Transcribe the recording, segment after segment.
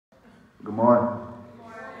Good morning.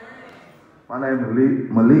 My name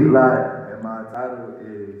is Malik Lott, and my title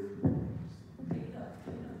is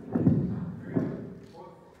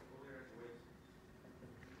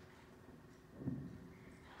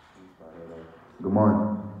Good morning.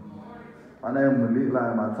 My name is Malik Lott,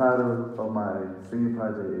 and my title of my senior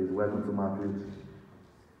project is Welcome to My Future.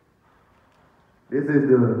 This is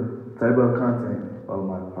the table of content of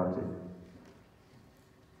my project.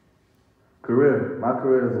 Career. My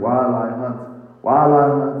career is wildlife hunter.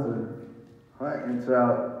 Wildlife hunter, hunt and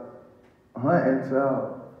trout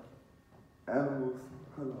animals,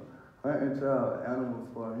 hunt and trout animals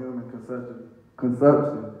for human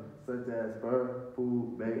consumption, such as fur,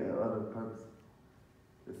 food, bait, and other purposes.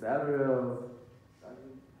 The salary of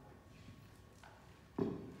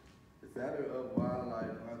the salary of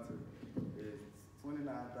wildlife hunter is $29,280.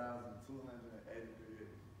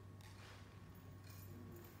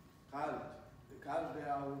 College. The college that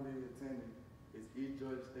I will be attending is East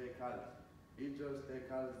Georgia State College. East Georgia State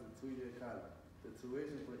College is a 2-year college. The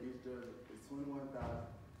tuition for East Georgia is $21,865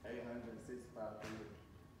 per year.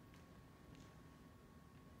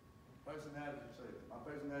 Personality traits. My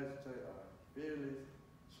personality traits are fearless,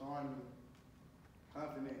 charming,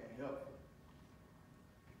 confident, and helpful.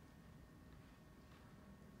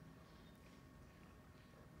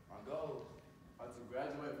 My goals are to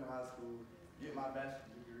graduate from high school, get my bachelor's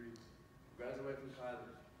degree, graduate from college,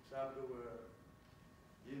 travel the world,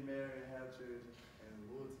 get married and have children, and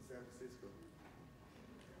move to San Francisco.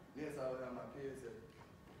 Next, I will have my kids here.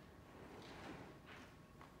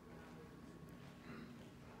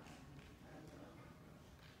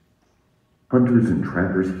 Hunters and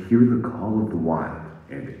trappers hear the call of the wild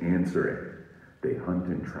and answer it. They hunt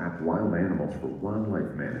and trap wild animals for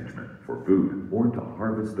wildlife management, for food, or to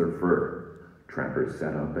harvest their fur. Trappers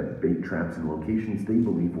set up and bait traps in locations they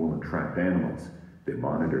believe will attract animals. They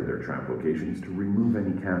monitor their trap locations to remove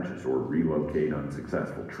any catches or relocate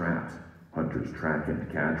unsuccessful traps. Hunters track and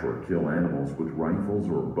catch or kill animals with rifles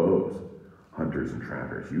or bows. Hunters and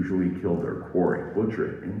trappers usually kill their quarry, butcher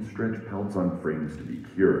it, and stretch pelts on frames to be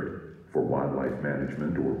cured. For wildlife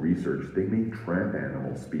management or research, they may trap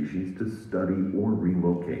animal species to study or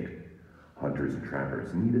relocate. Hunters and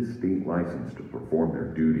trappers need a state license to perform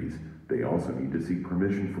their duties. They also need to seek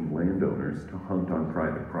permission from landowners to hunt on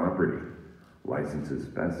private property. Licenses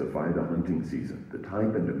specify the hunting season, the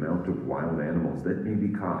type and amount of wild animals that may be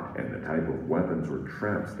caught, and the type of weapons or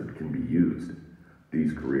traps that can be used.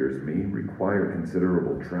 These careers may require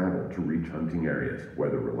considerable travel to reach hunting areas,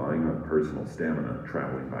 whether relying on personal stamina,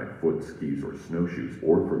 traveling by foot, skis, or snowshoes,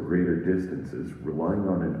 or for greater distances, relying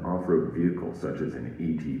on an off-road vehicle such as an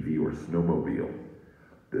ATV or snowmobile.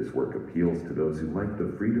 This work appeals to those who like the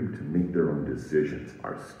freedom to make their own decisions,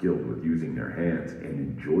 are skilled with using their hands, and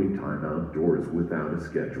enjoy time outdoors without a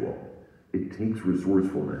schedule. It takes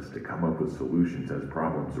resourcefulness to come up with solutions as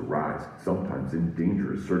problems arise, sometimes in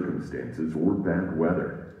dangerous circumstances or bad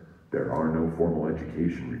weather. There are no formal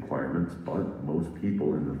education requirements, but most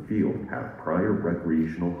people in the field have prior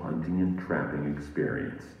recreational hunting and trapping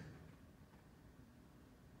experience.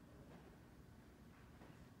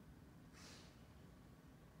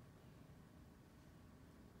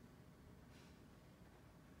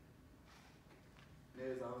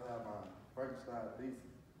 Next, I will have my Frankenstein thesis.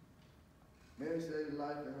 Mary Shelley's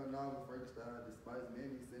life in her novel Frankenstein displays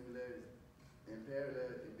many similarities and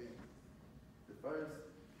parallel events. The first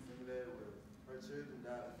similarity was her children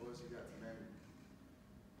died before she got to name it.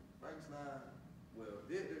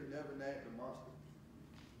 Victor never named the monster.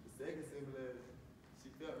 The second similarity,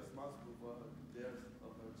 she felt responsible for the deaths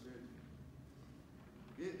of her children.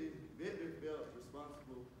 Victor felt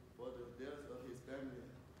responsible for the deaths of his family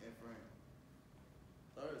and friends.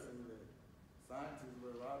 Third similarity, scientists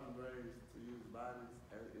were robbing graves to use bodies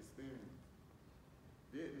as experiments.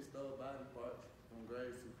 Victor stole body parts from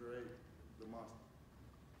graves to create the monster.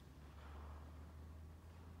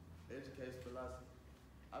 Education philosophy.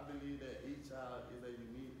 I believe that each child is a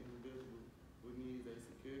unique individual who needs a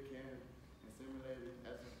secure, caring, and stimulating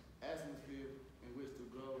atmosphere in which to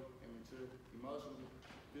grow and mature emotionally,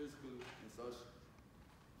 physically, and socially.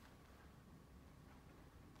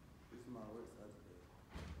 This is my work site today.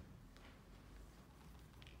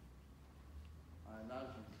 My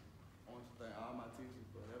acknowledgement. I want to thank all my teachers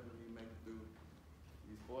for helping me make it through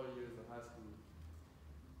these 4 years of high school.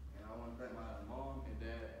 And I want to thank my mom and